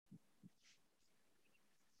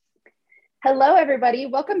Hello, everybody.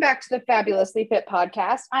 Welcome back to the Fabulously Fit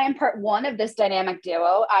podcast. I am part one of this dynamic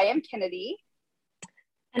duo. I am Kennedy.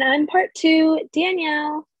 And I'm part two,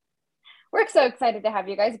 Danielle. We're so excited to have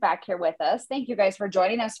you guys back here with us. Thank you guys for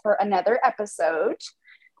joining us for another episode.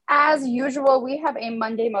 As usual, we have a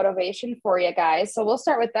Monday motivation for you guys. So we'll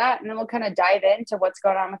start with that and then we'll kind of dive into what's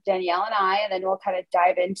going on with Danielle and I. And then we'll kind of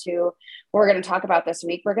dive into what we're going to talk about this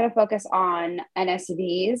week. We're going to focus on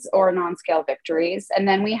NSVs or non-scale victories. And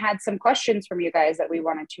then we had some questions from you guys that we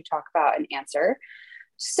wanted to talk about and answer.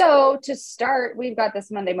 So to start, we've got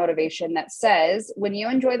this Monday motivation that says, when you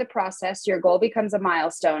enjoy the process, your goal becomes a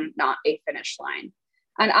milestone, not a finish line.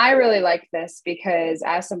 And I really like this because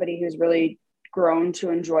as somebody who's really grown to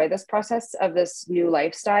enjoy this process of this new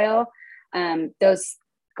lifestyle, those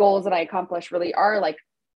goals that I accomplish really are like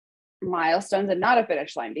milestones and not a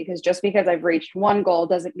finish line, because just because I've reached one goal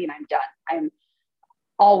doesn't mean I'm done. I'm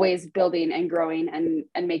always building and growing and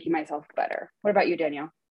making myself better. What about you,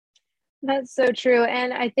 Danielle? That's so true.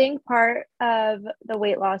 And I think part of the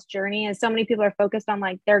weight loss journey is so many people are focused on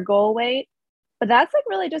like their goal weight, but that's like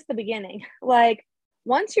really just the beginning. Like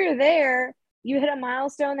once you're there, you hit a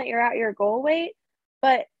milestone that you're at your goal weight,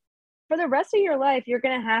 but for the rest of your life, you're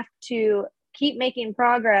going to have to keep making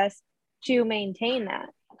progress to maintain that.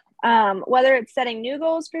 Whether it's setting new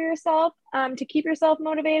goals for yourself to keep yourself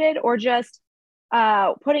motivated or just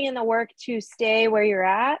putting in the work to stay where you're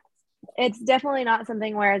at, it's definitely not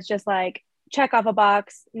something where it's just like check off a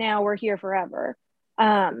box. Now we're here forever.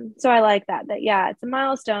 So I like that yeah, it's a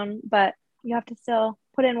milestone, but you have to still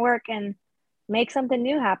put in work and make something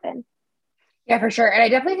new happen. Yeah, for sure. And I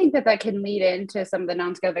definitely think that can lead into some of the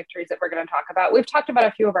non-scale victories that we're going to talk about. We've talked about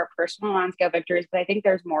a few of our personal non-scale victories, but I think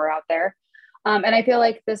there's more out there. And I feel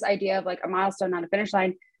like this idea of like a milestone, not a finish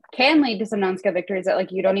line, can lead to some non-scale victories that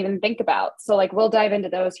like you don't even think about. So like we'll dive into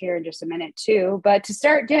those here in just a minute too. But to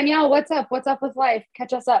start, Danielle, what's up? What's up with life?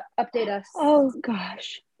 Catch us up. Update us. Oh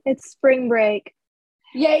gosh, it's spring break.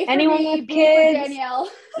 Yay for anyone me, with kids, for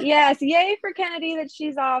Danielle. Yes, yay for Kennedy that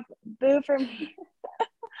she's off. Boo for me.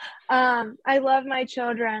 I love my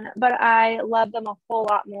children, but I love them a whole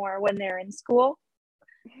lot more when they're in school.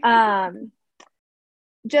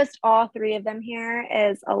 Just all three of them here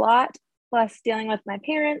is a lot, plus dealing with my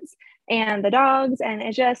parents and the dogs, and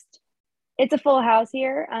it's a full house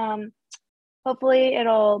here. Hopefully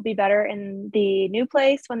it'll be better in the new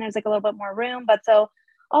place when there's like a little bit more room, but so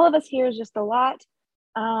all of us here is just a lot.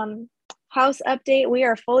 House update, we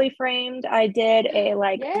are fully framed. I did a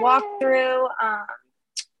walkthrough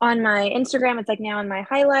on my Instagram. It's like now in my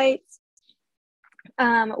highlights.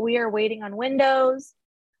 We are waiting on windows.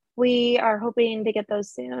 We are hoping to get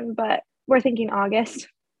those soon, but we're thinking August.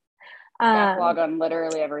 Backlog on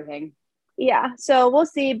literally everything. Yeah, so we'll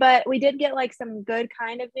see, but we did get like some good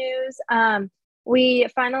kind of news. We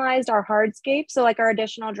finalized our hardscape, so like our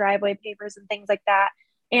additional driveway papers and things like that.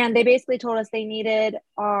 And they basically told us they needed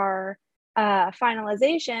our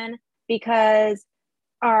finalization because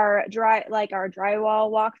our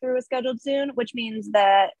drywall walkthrough is scheduled soon, which means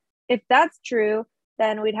that if that's true,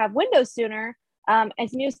 then we'd have windows sooner.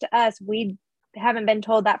 It's news to us. We haven't been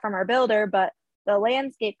told that from our builder, but the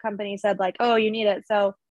landscape company said like, oh, you need it.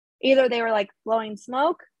 So either they were like blowing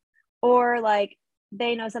smoke or like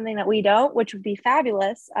they know something that we don't, which would be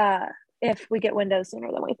fabulous if we get windows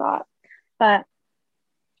sooner than we thought. But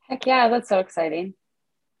heck yeah, that's so exciting.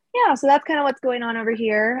 Yeah, so that's kind of what's going on over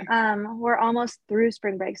here. We're almost through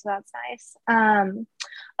spring break, so that's nice.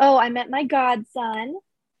 Oh, I met my godson.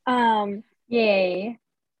 Yay.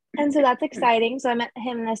 And so that's exciting. So I met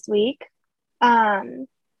him this week. And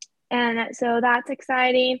so that's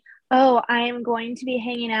exciting. Oh, I am going to be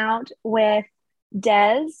hanging out with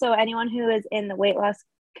Des. So anyone who is in the weight loss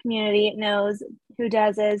community knows who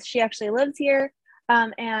Des is. She actually lives here.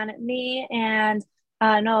 And me and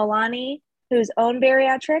Noelani, who's owned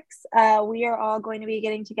Bariatrics, we are all going to be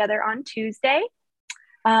getting together on Tuesday.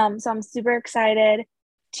 So I'm super excited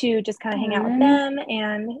to just kind of hang out with them.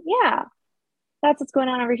 And yeah, that's what's going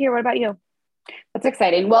on over here. What about you? That's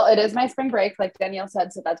exciting. Well, it is my spring break, like Danielle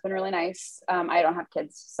said, so that's been really nice. I don't have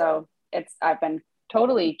kids, so I've been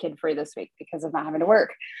totally kid-free this week because of not having to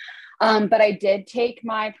work. But I did take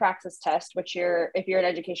my praxis test, which if you're in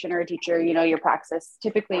education or a teacher, you know, your praxis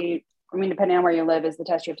typically, I mean, depending on where you live, is the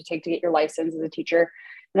test you have to take to get your license as a teacher.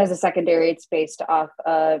 And as a secondary, it's based off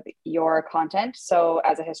of your content. So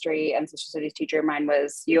as a history and social studies teacher, mine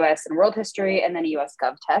was US and world history and then a US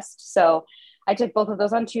Gov test. So I took both of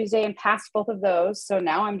those on Tuesday and passed both of those. So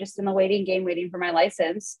now I'm just in the waiting game, waiting for my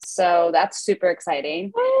license. So that's super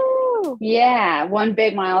exciting. Woo! Yeah, one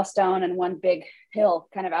big milestone and one big hill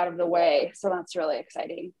kind of out of the way. So that's really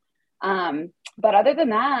exciting. But other than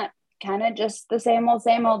that, kind of just the same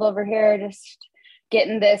old over here, just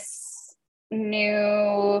getting this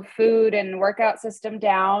new food and workout system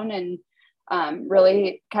down, and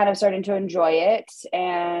really kind of starting to enjoy it.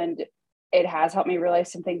 And it has helped me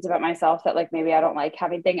realize some things about myself that like maybe I don't like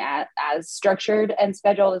having things as structured and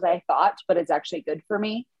scheduled as I thought, but it's actually good for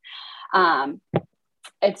me.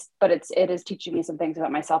 It is teaching me some things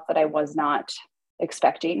about myself that I was not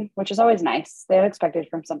expecting, which is always nice. The unexpected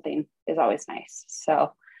from something is always nice.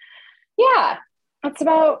 So yeah, that's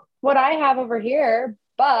about what I have over here.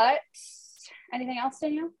 But anything else,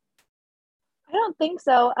 Danielle? I don't think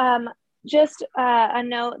so. Just a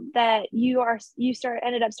note that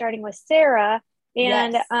ended up starting with Sarah,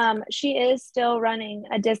 and Yes. she is still running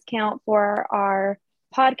a discount for our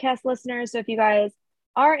podcast listeners. So if you guys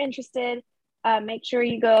are interested, make sure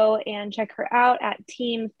you go and check her out at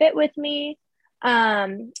Team Fit With Me.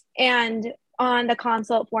 And on the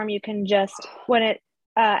consult form, you can just, when it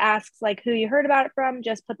asks like who you heard about it from,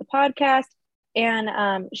 just put the podcast,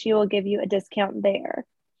 and she will give you a discount there.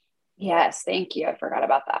 Yes, thank you. I forgot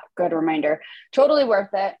about that. Good reminder. Totally worth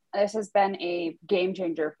it. This has been a game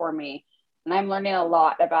changer for me. And I'm learning a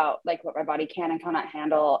lot about like what my body can and cannot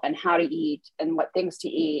handle, and how to eat and what things to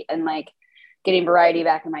eat, and like getting variety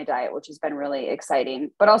back in my diet, which has been really exciting,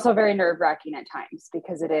 but also very nerve-wracking at times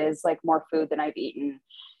because it is like more food than I've eaten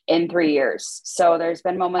in 3 years. So there's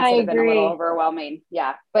been moments I that have been a little agree. overwhelming.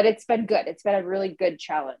 Yeah, but it's been good. It's been a really good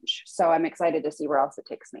challenge. So I'm excited to see where else it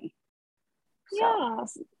takes me. So Yeah.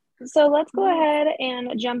 So let's go ahead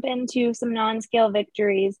and jump into some non-scale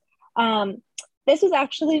victories. This was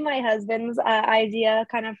actually my husband's idea,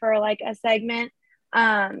 kind of for like a segment,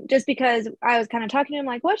 just because I was kind of talking to him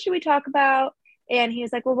like, what should we talk about? And he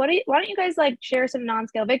was like, well, why don't you guys like share some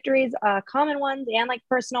non-scale victories, common ones and like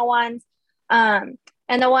personal ones. And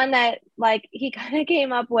the one that like he kind of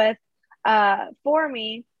came up with for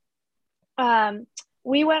me,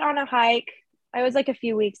 we went on a hike. It was like a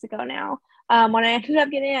few weeks ago now, when I ended up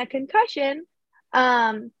getting a concussion.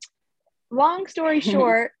 Long story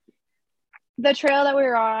short, the trail that we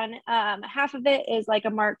were on, half of it is like a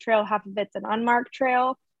marked trail, half of it's an unmarked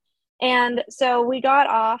trail. And so we got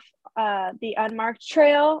off the unmarked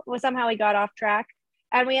trail. Well, somehow we got off track,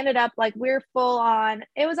 and we ended up like we're full on.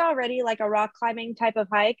 It was already like a rock climbing type of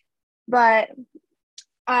hike, but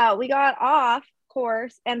we got off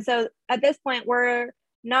course. And so at this point, we're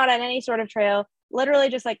not on any sort of trail, literally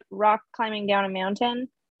just like rock climbing down a mountain.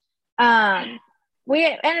 We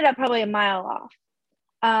ended up probably a mile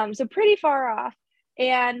off. So pretty far off.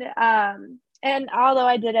 And although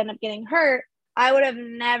I did end up getting hurt, I would have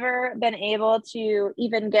never been able to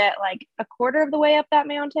even get like a quarter of the way up that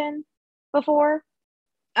mountain before.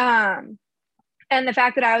 And the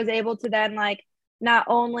fact that I was able to then like not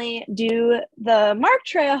only do the mark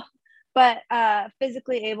trail, but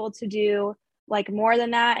physically able to do like more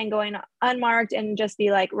than that and going unmarked and just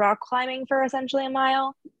be like rock climbing for essentially a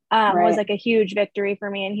mile was like a huge victory for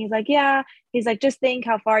me. And he's like, yeah, he's like, just think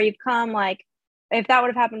how far you've come. Like if that would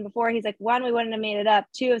have happened before, he's like, one, we wouldn't have made it up.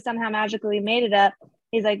 Two, if somehow magically we made it up,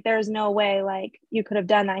 he's like, there's no way like you could have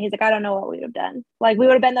done that. He's like, I don't know what we would have done. Like we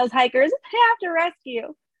would have been those hikers after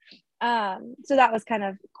rescue. So that was kind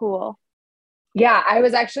of cool. Yeah, I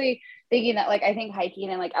was actually thinking that like I think hiking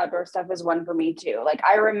and like outdoor stuff is one for me too. Like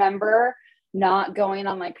I remember not going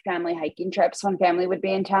on like family hiking trips when family would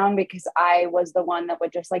be in town because I was the one that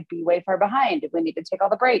would just like be way far behind. We need to take all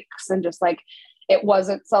the breaks, and just like it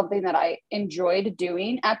wasn't something that I enjoyed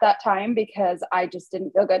doing at that time because I just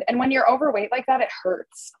didn't feel good. And when you're overweight like that, it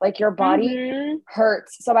hurts. Like your body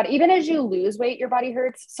hurts so bad. Even as you lose weight, your body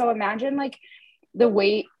hurts. So imagine like the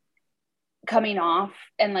weight coming off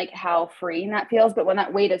and like how freeing that feels. But when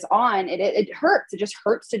that weight is on, it hurts. It just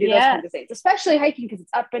hurts to do those kinds of things, especially hiking because it's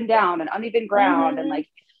up and down and uneven ground, and like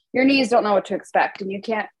your knees don't know what to expect, and you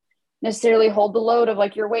can't necessarily hold the load of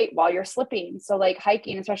like your weight while you're slipping. So like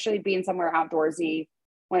hiking, especially being somewhere outdoorsy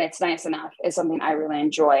when it's nice enough, is something I really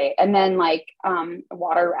enjoy. And then like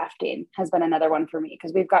water rafting has been another one for me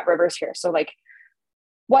because we've got rivers here. So like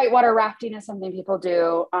whitewater rafting is something people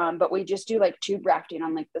do, but we just do like tube rafting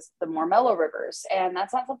on like the more mellow rivers, and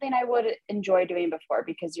that's not something I would enjoy doing before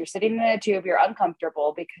because you're sitting in a tube, you're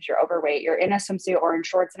uncomfortable because you're overweight, you're in a swimsuit or in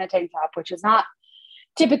shorts and a tank top, which is not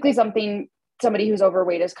typically something somebody who's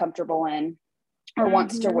overweight is comfortable in or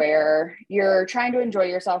wants to wear. You're trying to enjoy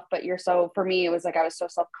yourself, but for me, it was like I was so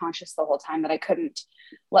self-conscious the whole time that I couldn't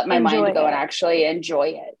let my mind go and actually enjoy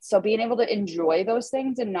it. So being able to enjoy those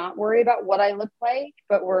things and not worry about what I look like,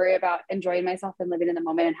 but worry about enjoying myself and living in the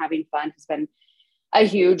moment and having fun has been a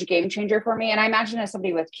huge game changer for me. And I imagine as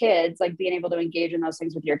somebody with kids, like being able to engage in those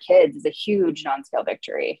things with your kids is a huge non-scale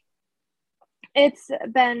victory. It's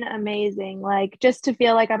been amazing. Like just to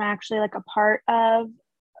feel like I'm actually like a part of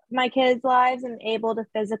my kids' lives and able to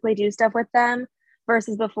physically do stuff with them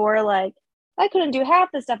versus before, like I couldn't do half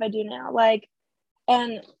the stuff I do now. Like,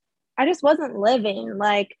 and I just wasn't living.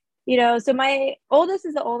 Like, so my oldest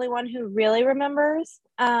is the only one who really remembers.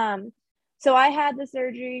 So I had the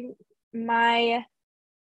surgery. My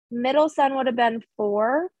middle son would have been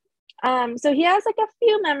 4. So he has like a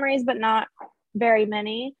few memories, but not very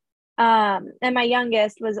many. And my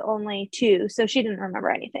youngest was only 2, so she didn't remember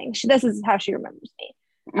anything. This is how she remembers me.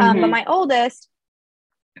 But my oldest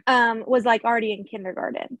was like already in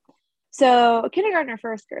kindergarten. So kindergarten or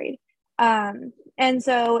first grade. And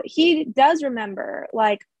so he does remember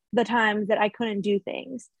like the times that I couldn't do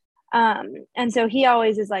things. And so he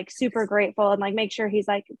always is like super grateful and like make sure he's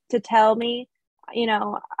like to tell me,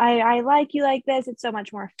 I like you like this. It's so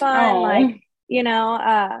much more fun. Aww. Like,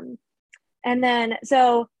 and then,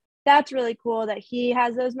 so that's really cool that he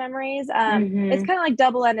has those memories. It's kind of like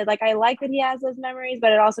double-ended. Like I like that he has those memories,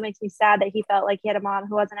 but it also makes me sad that he felt like he had a mom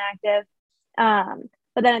who wasn't active.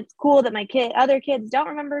 But then it's cool that other kids don't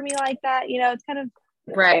remember me like that. It's kind of,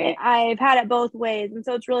 right. I've had it both ways. And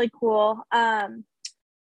so it's really cool.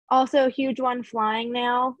 Also a huge one, flying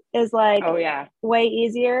now is like way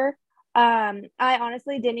easier. I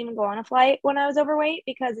honestly didn't even go on a flight when I was overweight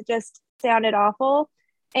because it just sounded awful.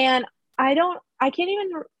 And I can't even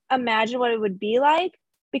imagine what it would be like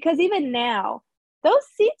because even now, those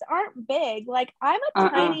seats aren't big. Like I'm a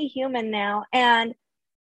tiny human now and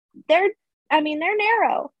they're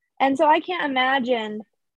narrow. And so I can't imagine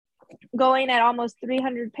going at almost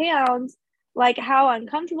 300 pounds, like how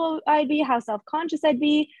uncomfortable I'd be, how self-conscious I'd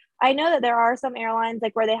be. I know that there are some airlines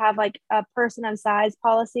like where they have like a person of size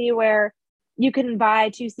policy where you can buy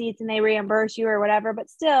 2 seats and they reimburse you or whatever, but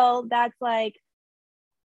still that's kind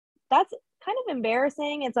of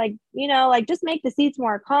embarrassing. It's like, like just make the seats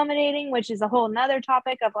more accommodating, which is a whole nother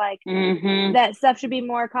topic of like that stuff should be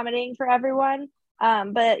more accommodating for everyone.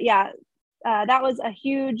 But yeah, that was a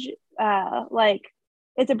huge, like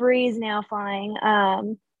it's a breeze now flying.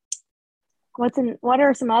 What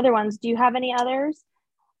are some other ones? Do you have any others?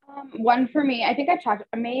 One for me, I think I talked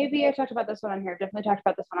about this one on here, definitely talked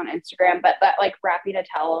about this one on Instagram, but that like wrapping a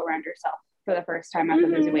towel around yourself for the first time after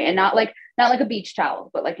losing weight, and not like a beach towel,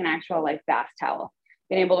 but like an actual like bath towel.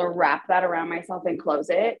 Being able to wrap that around myself and close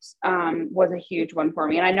it was a huge one for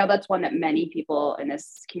me. And I know that's one that many people in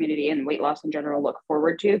this community and weight loss in general look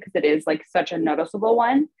forward to because it is like such a noticeable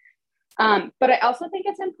one. But I also think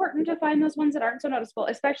it's important to find those ones that aren't so noticeable,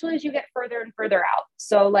 especially as you get further and further out.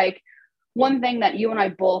 So like one thing that you and I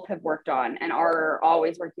both have worked on and are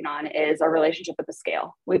always working on is our relationship with the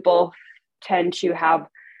scale. We both tend to have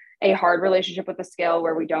a hard relationship with the scale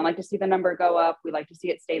where we don't like to see the number go up. We like to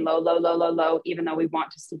see it stay low, low, low, low, low, even though we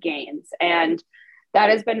want to see gains. And that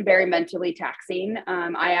has been very mentally taxing.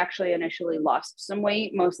 I actually initially lost some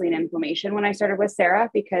weight, mostly in inflammation when I started with Sarah,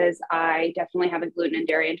 because I definitely have a gluten and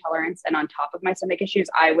dairy intolerance. And on top of my stomach issues,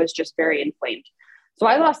 I was just very inflamed. So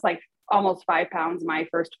I lost like almost 5 pounds my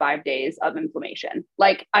first 5 days of inflammation.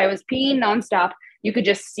 Like I was peeing nonstop. You could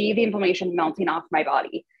just see the inflammation melting off my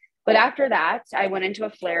body. But after that, I went into a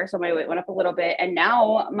flare. So my weight went up a little bit. And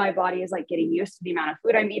now my body is like getting used to the amount of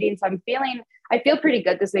food I'm eating. So I feel pretty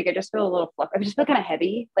good this week. I just feel a little I just feel kind of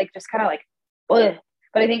heavy, like just kind of like, ugh.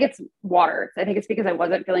 But I think it's water. I think it's because I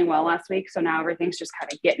wasn't feeling well last week. So now everything's just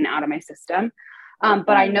kind of getting out of my system.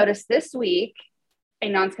 But I noticed this week, a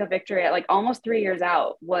non-scale victory at like almost 3 years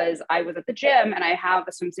out I was at the gym and I have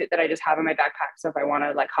a swimsuit that I just have in my backpack. So if I want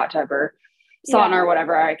to like hot tub or sauna or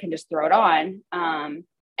whatever, I can just throw it on.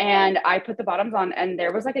 And I put the bottoms on and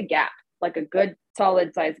there was like a gap, like a good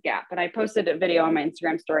solid size gap. And I posted a video on my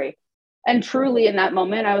Instagram story. And truly in that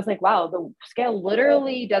moment, I was like, wow, the scale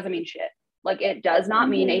literally doesn't mean shit. Like it does not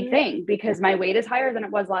mean a thing because my weight is higher than it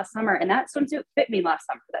was last summer. And that swimsuit fit me last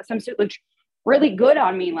summer. That swimsuit looked really good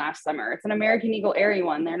on me last summer. It's an American Eagle Aerie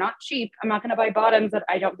one. They're not cheap. I'm not going to buy bottoms that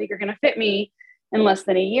I don't think are going to fit me in less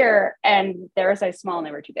than a year. And they're a size small and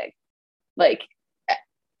they were too big. Like,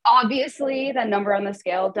 obviously the number on the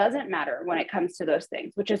scale doesn't matter when it comes to those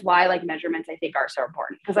things, which is why like measurements I think are so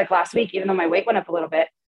important. Because like last week, even though my weight went up a little bit,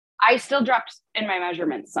 I still dropped in my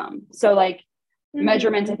measurements some. So like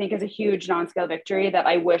measurements I think is a huge non-scale victory that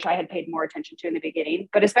I wish I had paid more attention to in the beginning.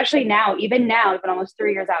 But especially now, even almost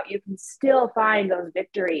 3 years out, you can still find those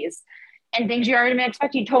victories and things you already been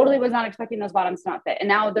expecting. Totally was not expecting those bottoms to not fit. And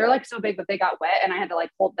now they're like so big that they got wet and I had to like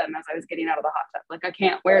hold them as I was getting out of the hot tub. Like I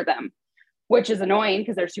can't wear them, which is annoying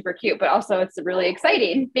because they're super cute, but also it's really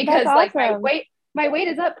exciting because like my weight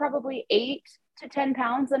is up probably 8 to 10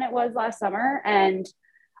 pounds than it was last summer. And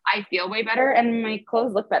I feel way better and my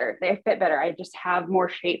clothes look better. They fit better. I just have more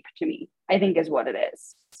shape to me, I think is what it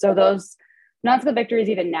is. So those non-skill victories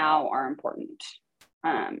even now are important.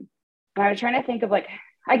 I was trying to think of like,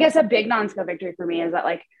 I guess a big non-skill victory for me is that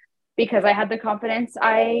like, because I had the confidence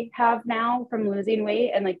I have now from losing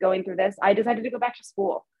weight and like going through this, I decided to go back to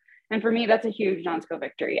school. And for me, that's a huge non-skill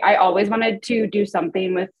victory. I always wanted to do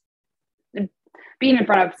something with being in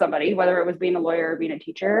front of somebody, whether it was being a lawyer or being a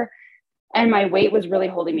teacher. And my weight was really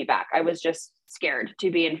holding me back. I was just scared to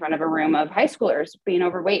be in front of a room of high schoolers being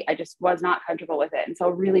overweight. I just was not comfortable with it. And so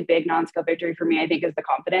a really big non-skill victory for me, I think, is the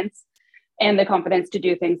confidence and the confidence to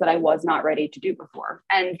do things that I was not ready to do before.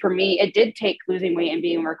 And for me, it did take losing weight and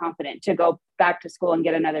being more confident to go back to school and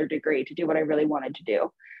get another degree to do what I really wanted to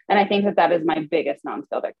do. And I think that that is my biggest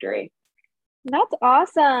non-skill victory. That's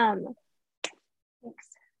awesome. Thanks.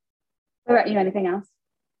 What about you? Anything else?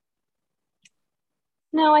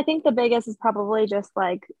 No, I think the biggest is probably just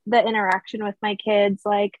like the interaction with my kids,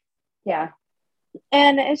 like, Yeah.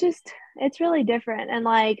 and it's really different. And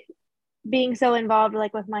like being so involved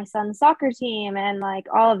like with my son's soccer team and like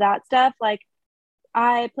all of that stuff. Like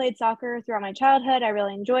I played soccer throughout my childhood. I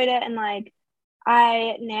really enjoyed it. And like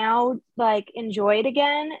I now like enjoy it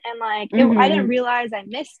again. And like I didn't realize I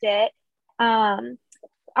missed it.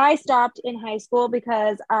 I stopped in high school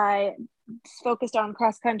because I focused on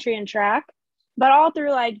cross country and track. But all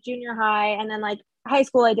through like junior high and then like high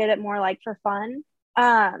school, I did it more like for fun.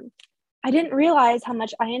 I didn't realize how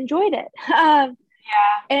much I enjoyed it.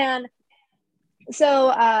 And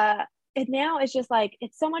so it now is just like,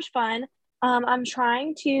 it's so much fun. I'm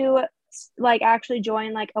trying to like actually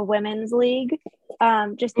join like a women's league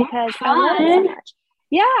just because I love it so much.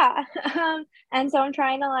 Yeah. And so I'm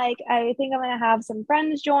trying to like, I think I'm going to have some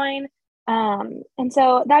friends join. And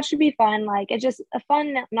so that should be fun. Like it's just a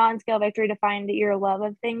fun non-skill victory to find your love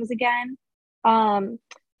of things again.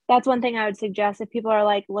 That's one thing I would suggest if people are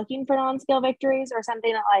like looking for non-skill victories or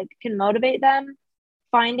something that like can motivate them,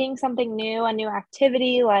 finding something new, a new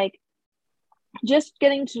activity, like just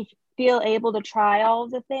getting to feel able to try all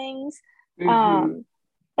of the things.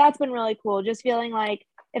 That's been really cool. Just feeling like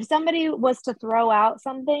if somebody was to throw out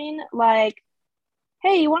something like,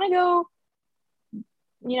 hey, you want to go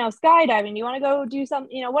skydiving, you want to go do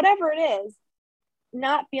something, whatever it is,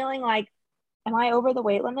 not feeling like, am I over the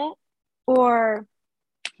weight limit? Or,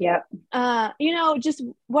 just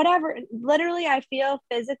whatever. Literally, I feel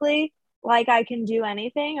physically like I can do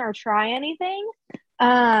anything or try anything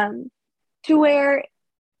to where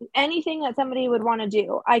anything that somebody would want to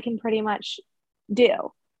do, I can pretty much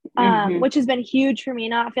do, which has been huge for me,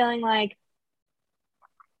 not feeling like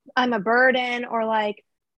I'm a burden or like,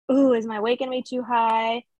 ooh, is my weight going to be too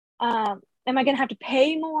high? Am I going to have to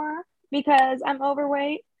pay more because I'm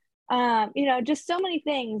overweight? Just so many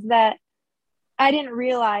things that I didn't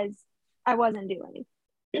realize I wasn't doing.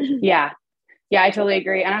 Yeah, I totally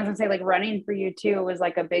agree. And I was gonna say like running for you too was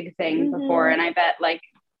like a big thing before. And I bet like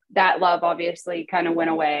that love obviously kind of went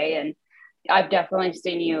away. And I've definitely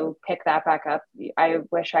seen you pick that back up. I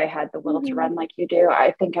wish I had the will to run like you do.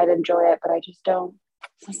 I think I'd enjoy it, but I just don't.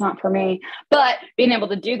 It's not for me. But being able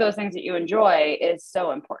to do those things that you enjoy is so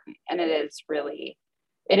important. And it is really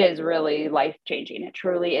life-changing. It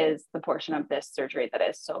truly is the portion of this surgery that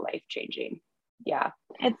is so life-changing. Yeah.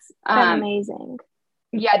 It's been amazing.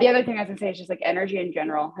 Yeah. The other thing I was gonna say is just like energy in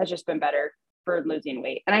general has just been better for losing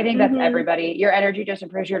weight. And I think that's everybody. Your energy just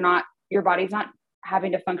improves. Your body's not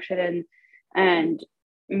having to function and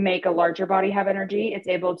make a larger body have energy. It's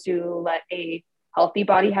able to let a healthy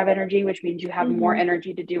body have energy, which means you have more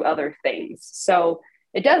energy to do other things. So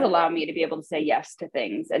it does allow me to be able to say yes to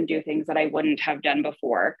things and do things that I wouldn't have done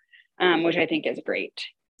before, which I think is great.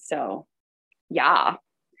 So yeah.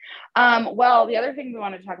 Well, the other thing we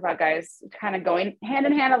wanted to talk about, guys, kind of going hand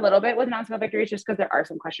in hand a little bit with non-skill victories, just because there are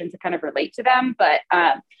some questions that kind of relate to them, but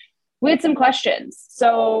we had some questions.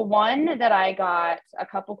 So one that I got a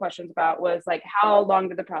couple questions about was like, how long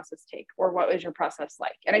did the process take, or what was your process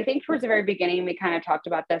like? And I think towards the very beginning, we kind of talked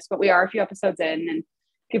about this, but we are a few episodes in and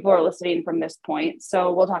people are listening from this point.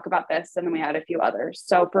 So we'll talk about this. And then we had a few others.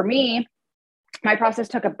 So for me, my process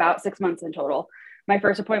took about 6 months in total. My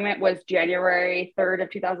first appointment was January 3rd of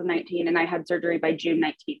 2019, and I had surgery by June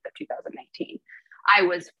 19th of 2019. I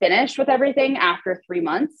was finished with everything after 3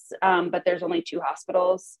 months, but there's only 2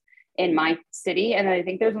 hospitals in my city. And I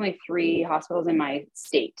think there's only 3 hospitals in my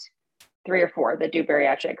state, 3 or 4 that do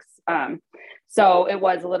bariatrics. So it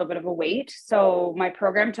was a little bit of a wait. So my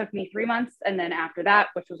program took me 3 months. And then after that,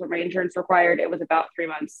 which was what my insurance required, it was about 3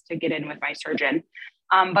 months to get in with my surgeon.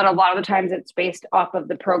 But a lot of the times it's based off of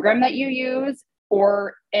the program that you use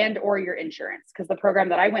or your insurance. Because the program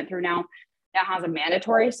that I went through now, now has a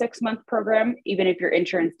mandatory 6-month program, even if your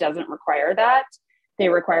insurance doesn't require that. They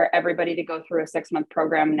require everybody to go through a 6-month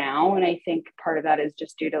program now. And I think part of that is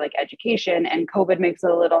just due to like education, and COVID makes it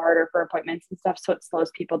a little harder for appointments and stuff. So it slows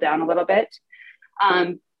people down a little bit.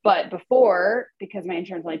 But before, because my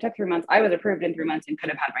insurance only took 3 months, I was approved in 3 months and could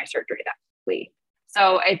have had my surgery that quickly.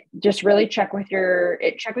 So I just really check with your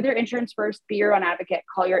insurance first, be your own advocate,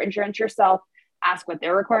 call your insurance yourself, ask what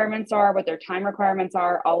their requirements are, what their time requirements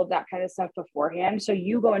are, all of that kind of stuff beforehand. So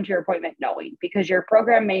you go into your appointment knowing, because your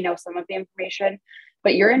program may know some of the information,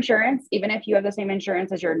 but your insurance, even if you have the same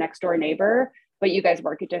insurance as your next door neighbor, but you guys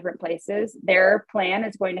work at different places, their plan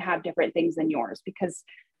is going to have different things than yours, because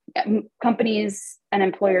companies and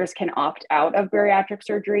employers can opt out of bariatric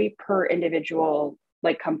surgery per individual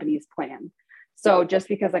like company's plan. So just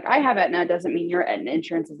because like I have Aetna doesn't mean your Aetna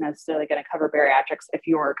insurance is necessarily going to cover bariatrics if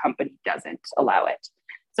your company doesn't allow it.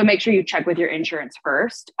 So make sure you check with your insurance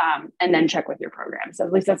first, and then check with your program. So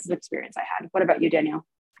at least that's the experience I had. What about you, Danielle?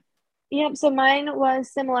 Yep. So mine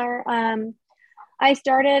was similar. I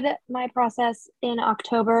started my process in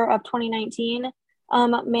October of 2019,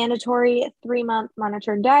 mandatory 3-month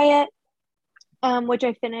monitored diet, which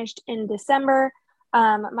I finished in December.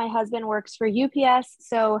 My husband works for UPS.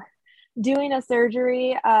 So doing a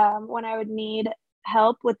surgery when I would need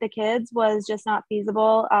help with the kids was just not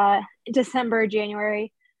feasible. December,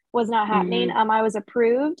 January was not happening. I was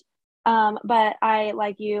approved, but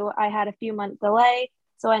like you, I had a few month delay.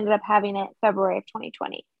 So I ended up having it February of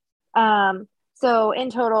 2020. So in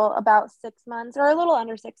total, about 6 months, or a little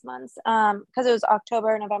under 6 months, because it was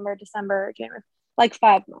October, November, December, January, like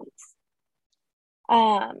 5 months.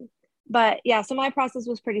 But yeah, so my process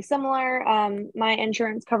was pretty similar. My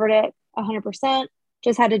insurance covered it 100%.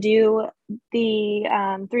 Just had to do the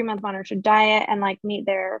 3-month monitored diet and like meet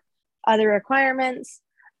their other requirements.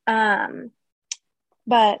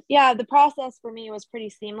 But yeah, the process for me was pretty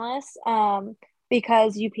seamless,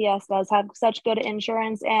 because UPS does have such good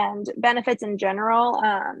insurance and benefits in general.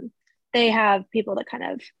 They have people that kind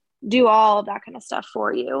of do all of that kind of stuff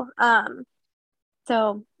for you.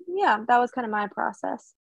 So yeah, that was kind of my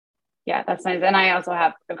process. Yeah, that's nice. And I've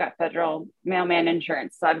got federal mailman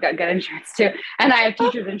insurance. So I've got good insurance too. And I have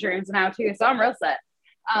teacher's insurance now too. So I'm real set.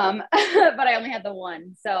 But I only had the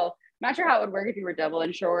one. So I'm not sure how it would work if you were double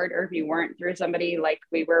insured or if you weren't through somebody like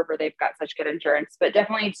we were, where they've got such good insurance. But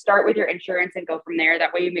definitely start with your insurance and go from there.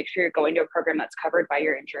 That way you make sure you're going to a program that's covered by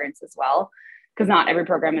your insurance as well. Because not every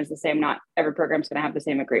program is the same. Not every program is going to have the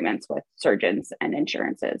same agreements with surgeons and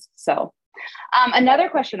insurances. So another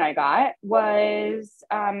question I got was,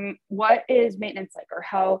 what is maintenance like, or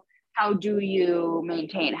how do you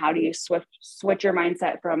maintain? How do you switch your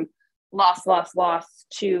mindset from loss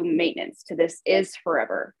to maintenance to this is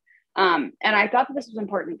forever? And I thought that this was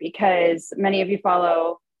important because many of you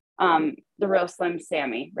follow the Real Slim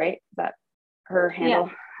Sammy, right? Is that her handle?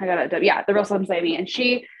 Yeah. I got it. Yeah, the Real Slim Sammy, and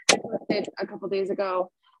she posted a couple days ago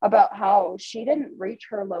about how she didn't reach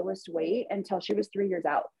her lowest weight until she was 3 years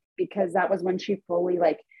out, because that was when she fully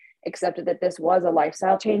like accepted that this was a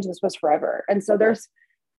lifestyle change. This was forever. And so there's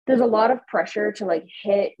a lot of pressure to like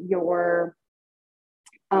hit your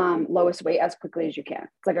lowest weight as quickly as you can.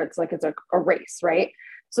 It's like it's a race, right?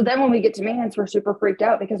 So then when we get to maintenance, we're super freaked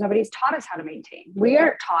out because nobody's taught us how to maintain. We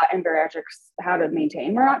aren't taught in bariatrics how to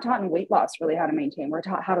maintain. We're not taught in weight loss really how to maintain. We're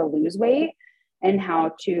taught how to lose weight and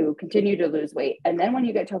how to continue to lose weight. And then when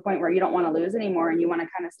you get to a point where you don't want to lose anymore and you want to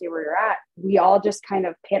kind of stay where you're at, we all just kind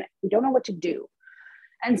of panic. We don't know what to do.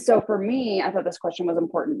 And so for me, I thought this question was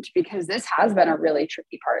important because this has been a really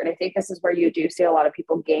tricky part. And I think this is where you do see a lot of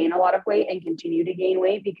people gain a lot of weight and continue to gain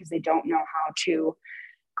weight because they don't know how to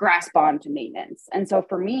grasp on to maintenance. And so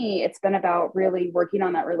for me, it's been about really working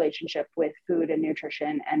on that relationship with food and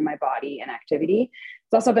nutrition and my body and activity.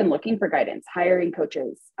 It's also been looking for guidance, hiring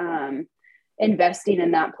coaches, investing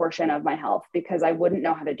in that portion of my health because I wouldn't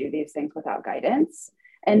know how to do these things without guidance.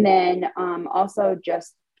 And then also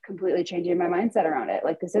just completely changing my mindset around it.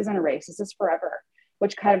 Like, this isn't a race, this is forever,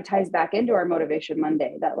 which kind of ties back into our Motivation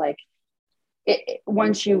Monday, that like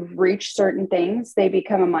once you've reached certain things, they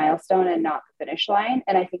become a milestone and not the finish line.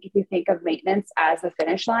 And I think if you think of maintenance as the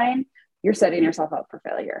finish line, you're setting yourself up for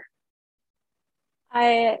failure.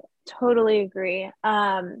 I totally agree.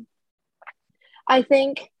 I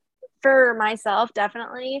think for myself,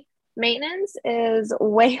 definitely maintenance is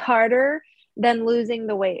way harder than losing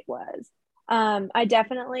the weight was. I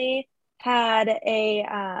definitely had a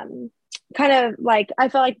kind of like, I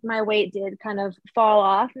felt like my weight did kind of fall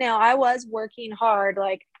off. Now I was working hard.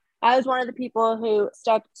 Like, I was one of the people who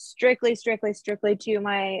stuck strictly to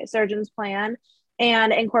my surgeon's plan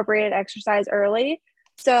and incorporated exercise early.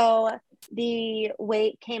 So the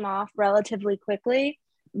weight came off relatively quickly,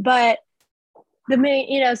 but the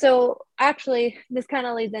main, so actually this kind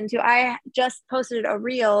of leads into, I just posted a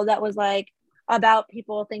reel that was like about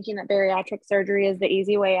people thinking that bariatric surgery is the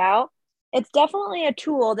easy way out. It's definitely a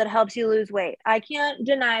tool that helps you lose weight. I can't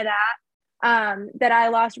deny that, that I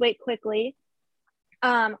lost weight quickly.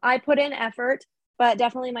 I put in effort, but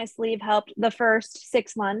definitely my sleeve helped the first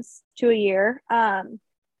 6 months to a year.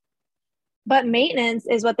 But maintenance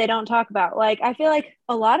is what they don't talk about. Like, I feel like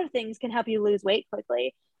a lot of things can help you lose weight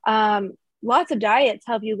quickly. Lots of diets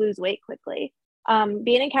help you lose weight quickly.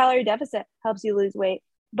 Being in calorie deficit helps you lose weight,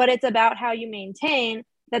 but it's about how you maintain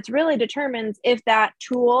that's really determines if that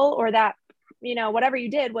tool or that, whatever you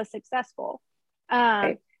did was successful.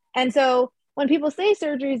 Right. And so when people say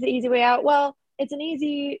surgery is the easy way out, well, it's an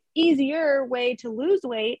easier way to lose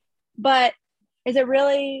weight, but is it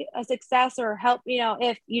really a success or help,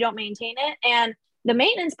 if you don't maintain it? And the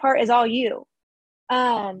maintenance part is all you.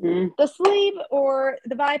 The sleeve or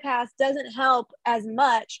the bypass doesn't help as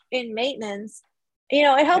much in maintenance.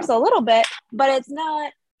 It helps a little bit, but it's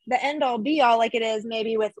not the end all be all like it is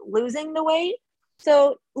maybe with losing the weight.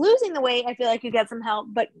 So losing the weight, I feel like you get some help,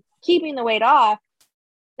 but keeping the weight off,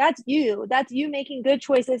 that's you making good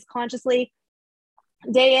choices consciously,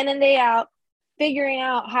 day in and day out, figuring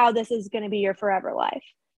out how this is going to be your forever life.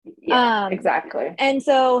 Yeah, exactly. And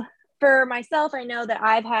so for myself, I know that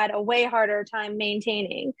I've had a way harder time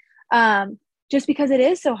maintaining, just because it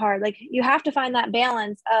is so hard. Like, you have to find that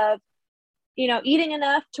balance of, eating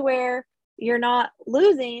enough to where you're not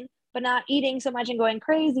losing, but not eating so much and going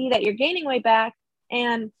crazy that you're gaining weight back.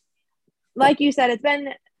 And like you said, it's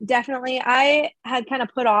been definitely, I had kind of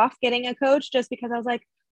put off getting a coach just because I was like,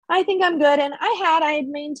 I think I'm good. And I had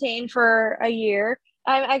maintained for a year.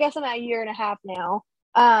 I guess I'm at a year and a half now.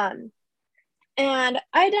 And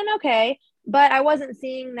I done okay, but I wasn't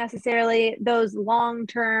seeing necessarily those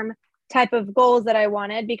long-term type of goals that I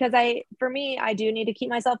wanted, because for me, I do need to keep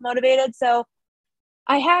myself motivated. So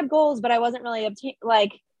I had goals, but I wasn't really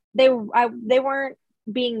like they weren't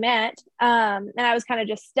being met. And I was kind of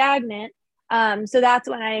just stagnant. So that's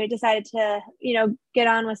when I decided to, get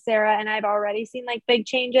on with Sarah, and I've already seen like big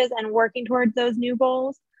changes and working towards those new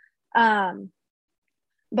goals.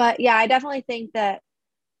 But yeah, I definitely think that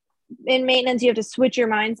in maintenance, you have to switch your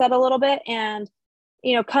mindset a little bit and,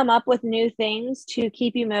 come up with new things to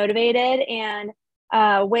keep you motivated and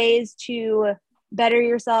ways to better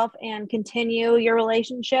yourself and continue your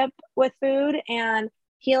relationship with food and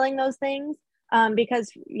healing those things.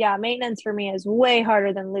 Because yeah, maintenance for me is way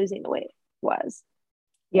harder than losing the weight was.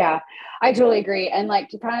 Yeah, I totally agree. And like,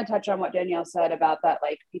 to kind of touch on what Danielle said about that,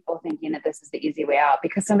 like people thinking that this is the easy way out,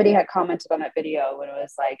 because somebody had commented on that video when it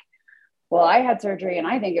was like, well, I had surgery and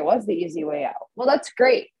I think it was the easy way out. Well, that's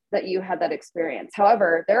great that you had that experience.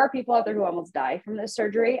 However, there are people out there who almost die from this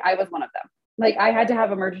surgery. I was one of them. Like, I had to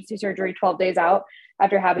have emergency surgery 12 days out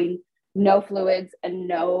after having no fluids and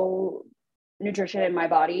no nutrition in my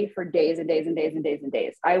body for days and days and days and days and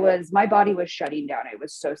days. My body was shutting down. I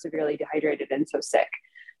was so severely dehydrated and so sick.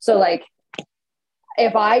 So like,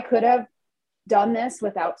 if I could have done this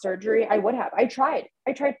without surgery, I would have. I tried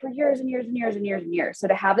for years and years and years and years and years. So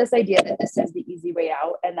to have this idea that this is the easy way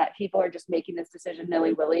out and that people are just making this decision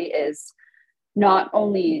nilly-willy is not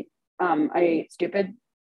only a stupid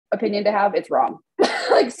opinion to have, it's wrong.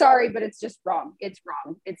 Like, sorry, but it's just wrong. It's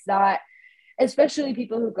wrong. It's not, especially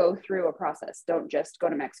people who go through a process, don't just go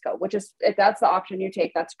to Mexico, which is, if that's the option you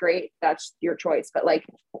take, that's great. That's your choice. But like,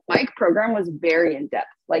 my program was very in depth.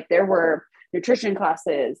 Like, there were nutrition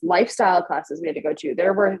classes, lifestyle classes we had to go to.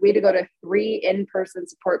 We had to go to 3 in-person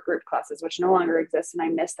support group classes, which no longer exist. And I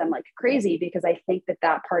miss them like crazy, because I think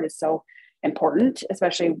that part is so important,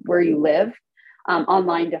 especially where you live.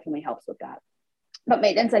 Online definitely helps with that. But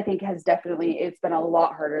maintenance, I think, it's been a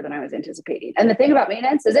lot harder than I was anticipating. And the thing about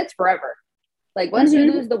maintenance is it's forever. Like, once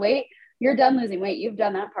you lose the weight, you're done losing weight. You've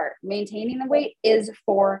done that part. Maintaining the weight is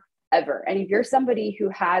forever. And if you're somebody who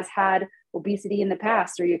has had obesity in the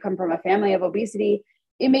past, or you come from a family of obesity,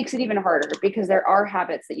 it makes it even harder, because there are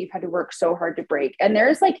habits that you've had to work so hard to break. And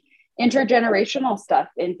there's like intergenerational stuff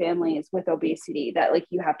in families with obesity that like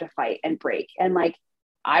you have to fight and break. And like,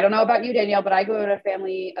 I don't know about you, Danielle, but I go to a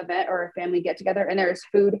family event or a family get together and there's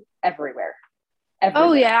food everywhere.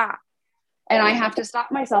 Oh yeah. And I have to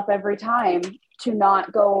stop myself every time to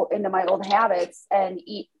not go into my old habits and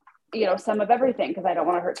eat, some of everything, because I don't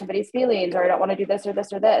want to hurt somebody's feelings, or I don't want to do this or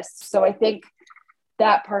this or this. So I think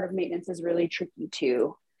that part of maintenance is really tricky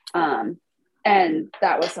too. And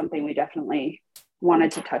that was something we definitely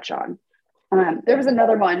wanted to touch on. There was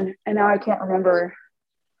another one, and now I can't remember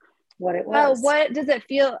what it was. What does it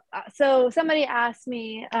feel? So somebody asked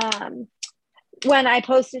me when I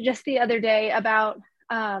posted just the other day about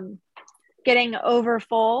getting over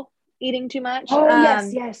full, eating too much. Oh,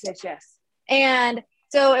 yes. And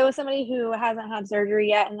so it was somebody who hasn't had surgery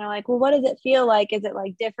yet. And they're like, well, what does it feel like? Is it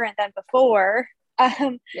like different than before?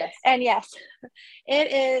 Yes. And yes,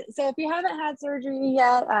 it is. So if you haven't had surgery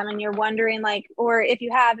yet, and you're wondering like, or if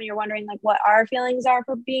you have and you're wondering like what our feelings are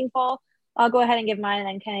for being full, I'll go ahead and give mine and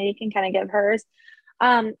then Kennedy can kind of give hers.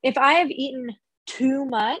 If I have eaten too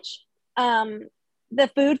much, the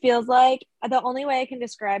food feels like the only way I can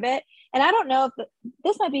describe it. And I don't know if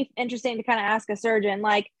this might be interesting to kind of ask a surgeon,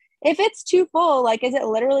 like if it's too full, like, is it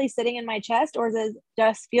literally sitting in my chest or does it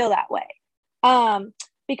just feel that way?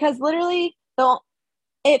 Because literally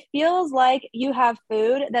it feels like you have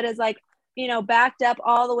food that is like, you know, backed up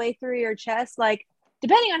all the way through your chest. Like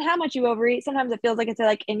depending on how much you overeat, sometimes it feels like it's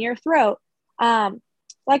like in your throat.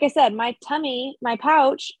 Like I said, my tummy, my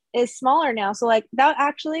pouch is smaller now. So like that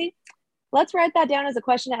actually, let's write that down as a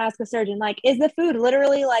question to ask a surgeon. Like, is the food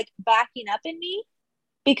literally like backing up in me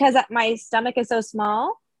because my stomach is so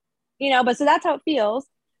small? You know, but so that's how it feels.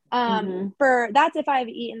 That's if I've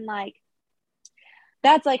eaten like,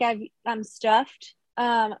 that's like I'm stuffed.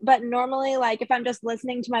 But normally, like if I'm just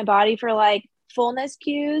listening to my body for like fullness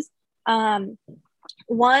cues, it's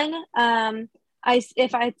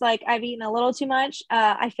like I've eaten a little too much,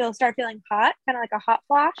 I start feeling hot, kind of like a hot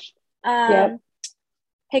flash.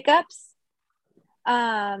 Hiccups.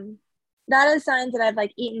 That is signs that I've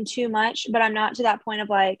like eaten too much, but I'm not to that point of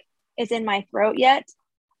like it's in my throat yet.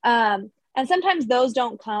 And sometimes those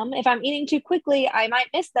don't come. If I'm eating too quickly, I might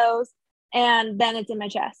miss those and then it's in my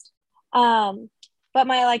chest. But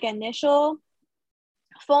my like initial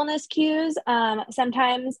fullness cues,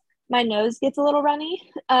 sometimes my nose gets a little runny.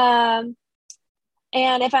 And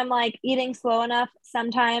if I'm like eating slow enough,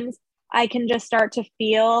 sometimes I can just start to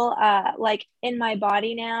feel like in my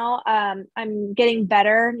body now. I'm getting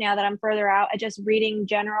better now that I'm further out at just reading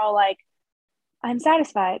general, like I'm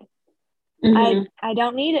satisfied. I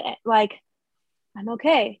don't need it. Like I'm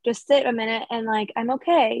okay. Just sit a minute and like I'm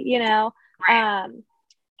okay, you know. Right.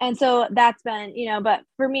 And so that's been, you know, but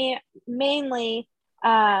for me mainly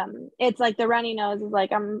it's like the runny nose is like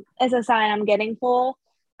it's a sign I'm getting full.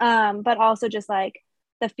 But also just like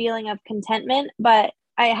the feeling of contentment, but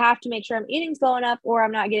I have to make sure I'm eating slow enough or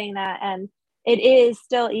I'm not getting that. And it is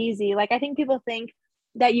still easy. Like I think people think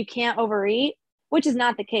that you can't overeat, which is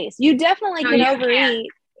not the case. You definitely can overeat.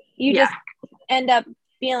 You just end up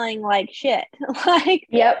feeling like shit. Like,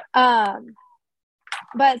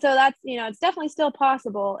 but so that's, you know, it's definitely still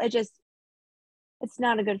possible. It's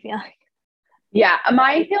not a good feeling. Yeah.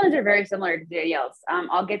 My feelings are very similar to Danielle's.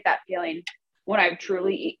 I'll get that feeling when I've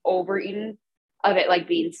truly overeaten of it, like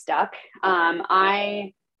being stuck.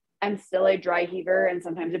 I am still a dry heaver and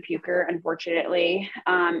sometimes a puker, unfortunately.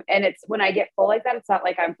 And it's when I get full like that, it's not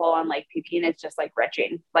like I'm full on like puking. It's just like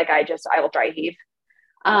retching. Like I will dry heave.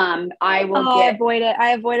 I avoid it. I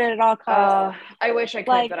avoid it at all costs. I wish I could,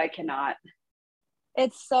 like, but I cannot.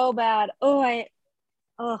 It's so bad. I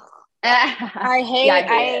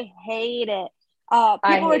hate it.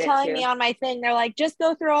 People were telling me on my thing, they're like, just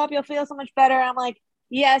go throw up, you'll feel so much better. I'm like,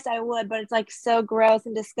 yes, I would, but it's like so gross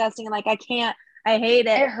and disgusting. And like, I can't, I hate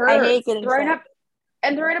it. It hurts. I hate getting throwing up.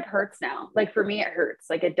 And throwing up hurts now. Like for me, it hurts.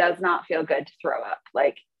 Like it does not feel good to throw up.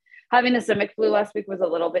 Like having the stomach flu last week was a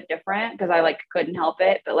little bit different because I like couldn't help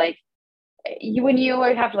it. But like when you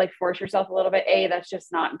have to like force yourself a little bit, A, that's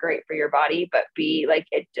just not great for your body, but B, like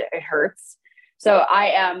it hurts. So I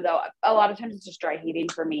am, though, a lot of times it's just dry heaving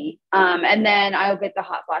for me. And then I'll get the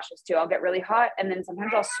hot flashes too. I'll get really hot and then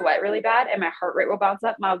sometimes I'll sweat really bad and my heart rate will bounce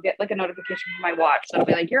up and I'll get like a notification from my watch. So it'll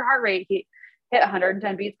be like, your heart rate hit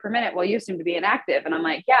 110 beats per minute. Well, you seem to be inactive. And I'm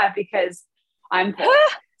like, yeah, because I'm full.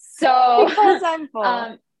 So because I'm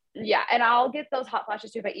full. Yeah. And I'll get those hot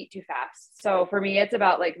flashes too if I eat too fast. So for me, it's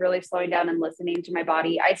about like really slowing down and listening to my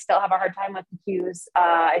body. I still have a hard time with the cues.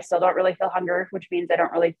 I still don't really feel hunger, which means I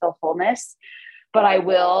don't really feel fullness, but I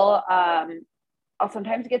will, I'll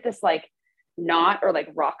sometimes get this like knot or like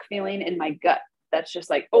rock feeling in my gut. That's just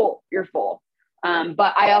like, oh, you're full.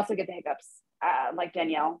 But I also get the hiccups, like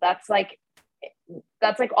Danielle. That's like,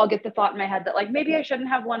 I'll get the thought in my head that like, maybe I shouldn't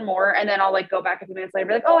have one more. And then I'll like go back a few minutes later,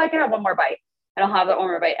 be like, oh, I can have one more bite. And I'll have that one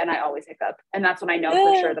more bite. And I always hiccup. And that's when I know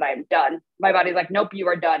for sure that I'm done. My body's like, nope, you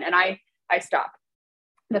are done. And I stop.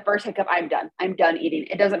 The first hiccup, I'm done. I'm done eating.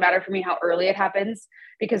 It doesn't matter for me how early it happens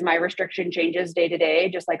because my restriction changes day to day,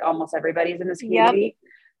 just like almost everybody's in this community.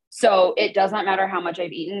 Yep. So it does not matter how much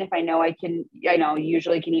I've eaten. If I know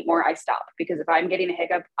usually can eat more, I stop because if I'm getting a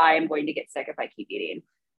hiccup, I am going to get sick if I keep eating.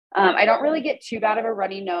 I don't really get too bad of a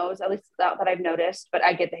runny nose, at least that I've noticed, but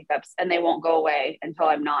I get the hiccups and they won't go away until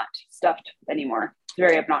I'm not stuffed anymore. It's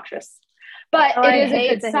very obnoxious, but Oh, it I is a hate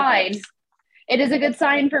good the sign. hiccups. It is a good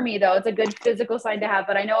sign for me though. It's a good physical sign to have,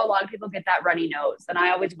 but I know a lot of people get that runny nose and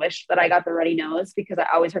I always wish that I got the runny nose because I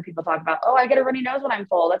always heard people talk about, oh, I get a runny nose when I'm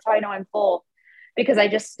full. That's how I know I'm full because I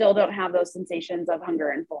just still don't have those sensations of hunger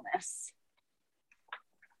and fullness.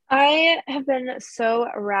 I have been so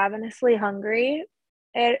ravenously hungry.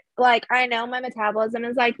 It like I know my metabolism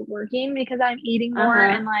is like working because I'm eating more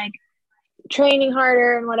Uh-huh. and like training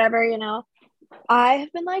harder and whatever, you know. I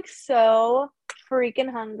have been like so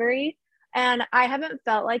freaking hungry and I haven't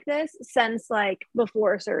felt like this since like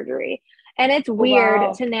before surgery. And it's Oh, weird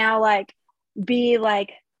wow. to now like be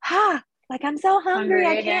like, like I'm so hungry,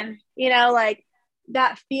 I Hungry can't, again. like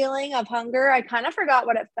that feeling of hunger. I kind of forgot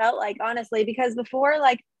what it felt like, honestly, because before,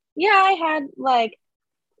 like, yeah, I had like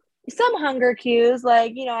some hunger cues,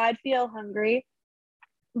 like, I'd feel hungry,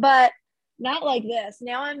 but not like this.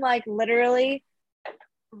 Now I'm like literally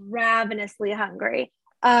ravenously hungry.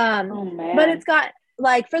 Oh But it's man. got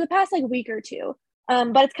like for the past like week or two.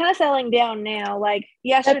 But it's kind of settling down now. Like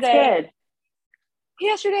That's yesterday,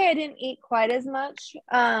 good. I didn't eat quite as much.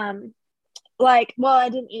 Like, well, I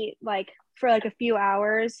didn't eat like for like a few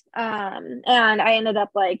hours. And I ended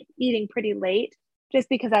up like eating pretty late just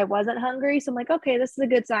because I wasn't hungry. So I'm like, okay, this is a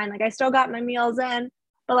good sign. Like I still got my meals in,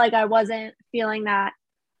 but like I wasn't feeling that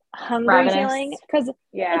hungry feeling Ravenous. because it's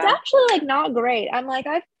Yeah. actually like not great. I'm like,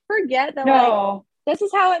 I forget that like No. this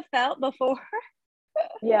is how it felt before.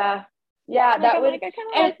 Yeah. Yeah. Like That I'm would, like, I kind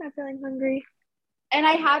of and like not feeling hungry.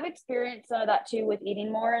 I have experienced some of that too with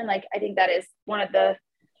eating more. And like, I think that is one of the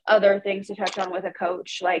other things to touch on with a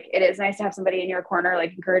coach. Like, it is nice to have somebody in your corner,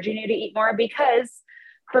 like encouraging you to eat more because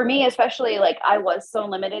for me, especially, like I was so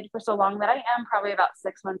limited for so long that I am probably about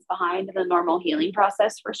 6 months behind the normal healing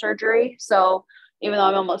process for surgery. So even though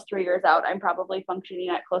I'm almost 3 years out, I'm probably functioning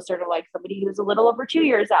at closer to like somebody who's a little over 2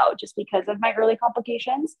 years out just because of my early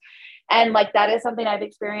complications. And like that is something I've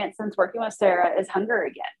experienced since working with Sarah is hunger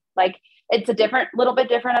again. Like it's a different, little bit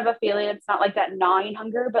different of a feeling. It's not like that gnawing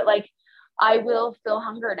hunger, but like I will feel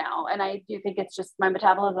hunger now. And I do think it's just my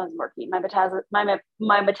metabolism is working. My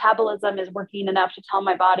metabolism is working enough to tell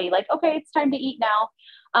my body like, okay, it's time to eat now.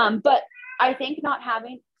 But I think not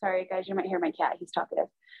having, sorry guys, you might hear my cat, he's talkative.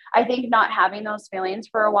 I think not having those feelings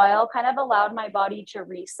for a while kind of allowed my body to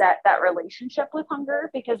reset that relationship with hunger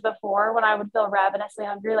because before when I would feel ravenously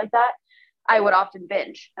hungry like that, I would often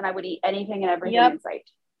binge and I would eat anything and everything Yep. in sight.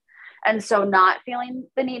 And so not feeling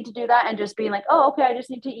the need to do that and just being like, oh, okay, I just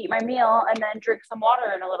need to eat my meal and then drink some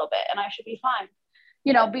water in a little bit and I should be fine.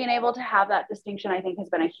 Being able to have that distinction, I think has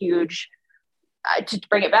been a huge, to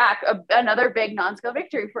bring it back, another big non-skill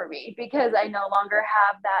victory for me because I no longer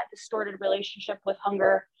have that distorted relationship with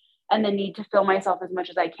hunger and the need to fill myself as much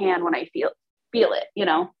as I can when I feel it.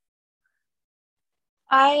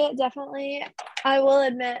 I will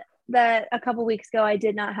admit that a couple weeks ago I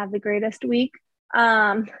did not have the greatest week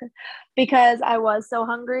um because I was so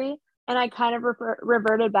hungry and I kind of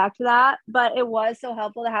reverted back to that, but it was so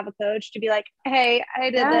helpful to have a coach to be like, hey, I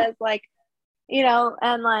did Yeah. this, like,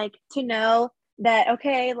 and like to know that,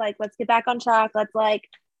 okay, like let's get back on track, let's like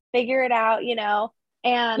figure it out,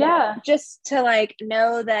 and Yeah. just to like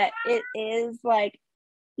know that it is like,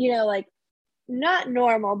 like not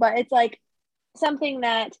normal, but it's like something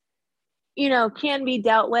that can be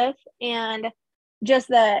dealt with, and just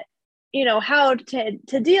that how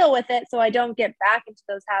to deal with it so I don't get back into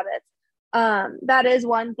those habits. That is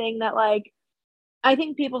one thing that like I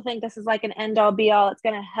think people think this is like an end all be all, it's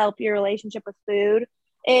going to help your relationship with food.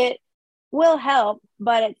 It will help,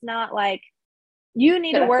 but it's not like you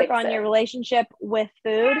need to Gonna work fix on your it. relationship with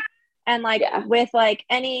food, and like Yeah. with like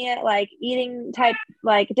any like eating type,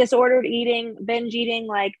 like disordered eating, binge eating,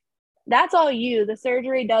 like that's all you. The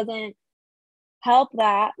surgery doesn't help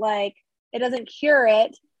that, like it doesn't cure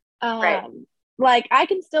it. Right. Like I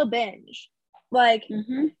can still binge, like,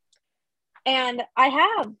 Mm-hmm. and I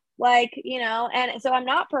have, like, and so I'm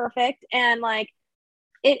not perfect, and like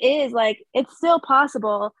it is like it's still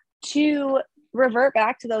possible to revert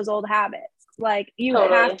back to those old habits. Like you have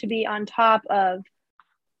Totally. to be on top of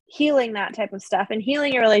healing that type of stuff and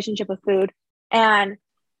healing your relationship with food. And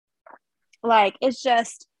like it's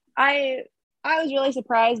just I was really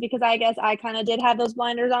surprised because I guess I kind of did have those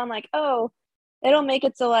blinders on, like, oh, it'll make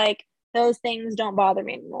it so like those things don't bother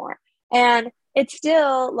me anymore. And it's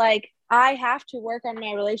still like I have to work on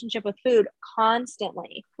my relationship with food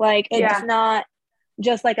constantly. Like it's Yeah. not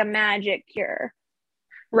just like a magic cure.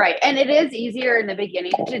 Right. And it is easier in the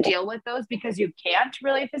beginning to deal with those because you can't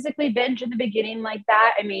really physically binge in the beginning like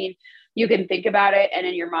that. I mean, you can think about it and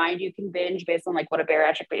in your mind you can binge based on like what a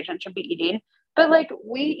bariatric patient should be eating. But like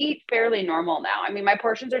we eat fairly normal now. I mean, my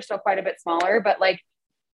portions are still quite a bit smaller, but like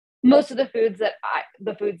most of the foods that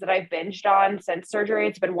I've binged on since surgery,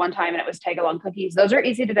 it's been one time and it was Tagalong cookies. Those are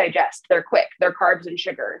easy to digest. They're quick. They're carbs and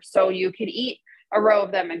sugar. So you could eat a row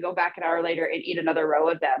of them and go back an hour later and eat another row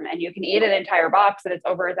of them. And you can eat an entire box and it's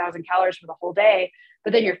over 1,000 calories for the whole day,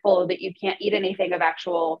 but then you're full that you can't eat anything of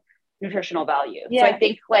actual nutritional value. Yeah. So I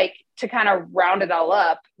think like to kind of round it all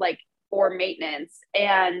up, like for maintenance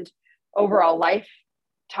and overall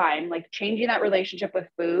lifetime, like changing that relationship with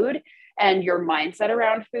food and your mindset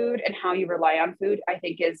around food and how you rely on food, I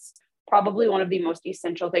think is probably one of the most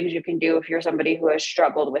essential things you can do if you're somebody who has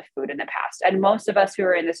struggled with food in the past. And most of us who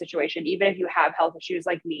are in this situation, even if you have health issues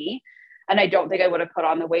like me, and I don't think I would have put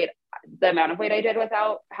on the amount of weight I did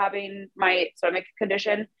without having my stomach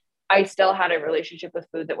condition, I still had a relationship with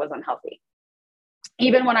food that was unhealthy.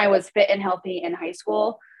 Even when I was fit and healthy in high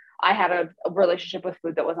school, I had a relationship with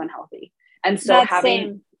food that was unhealthy. And so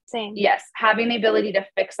having the ability to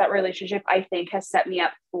fix that relationship, I think has set me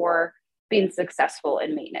up for being successful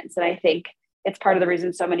in maintenance. And I think it's part of the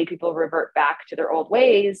reason so many people revert back to their old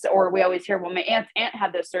ways. Or we always hear, well, my aunt's aunt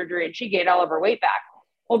had this surgery and she gained all of her weight back.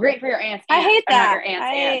 Well, great for your aunt's aunt. I hate that. Not your aunt's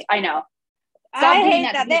aunt. I know. I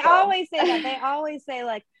hate that. They always say that. They always say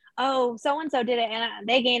like, oh, so-and-so did it and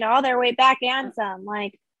they gained all their weight back and some.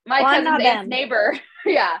 Like, my cousin's aunt's neighbor.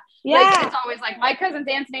 Yeah. Like, it's always like my cousin's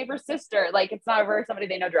aunt's neighbor's sister. Like, it's not ever somebody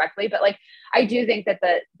they know directly, but like, I do think that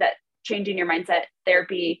that changing your mindset,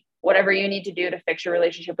 therapy, whatever you need to do to fix your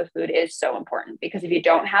relationship with food is so important, because if you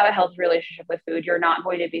don't have a healthy relationship with food, you're not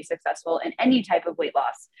going to be successful in any type of weight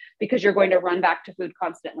loss, because you're going to run back to food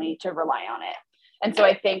constantly to rely on it. And so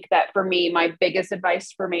I think that for me, my biggest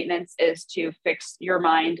advice for maintenance is to fix your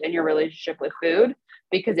mind and your relationship with food,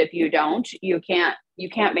 because if you don't, you can't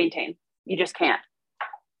maintain. You just can't.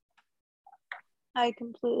 I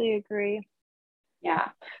completely agree. Yeah.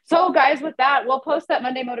 So guys, with that, we'll post that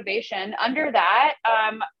Monday motivation. Under that,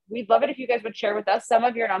 we'd love it if you guys would share with us some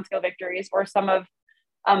of your non-scale victories or some of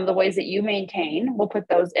the ways that you maintain. We'll put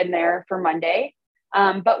those in there for Monday.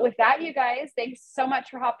 But with that, you guys, thanks so much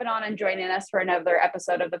for hopping on and joining us for another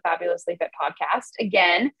episode of the Fabulously Fit podcast.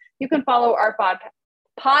 Again, you can follow our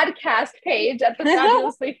podcast page at the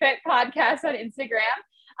Fabulously Fit podcast on Instagram.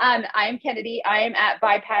 I'm Kennedy. I am at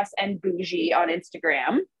Bypass and Bougie on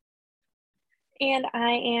Instagram. And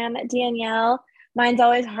I am Danielle. Mine's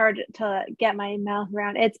always hard to get my mouth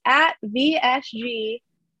around. It's at VSGD,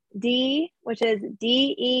 which is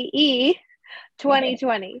DEE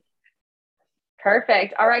 2020.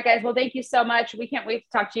 Perfect. All right, guys. Well, thank you so much. We can't wait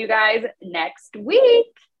to talk to you guys next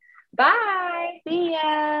week. Bye. See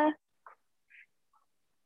ya.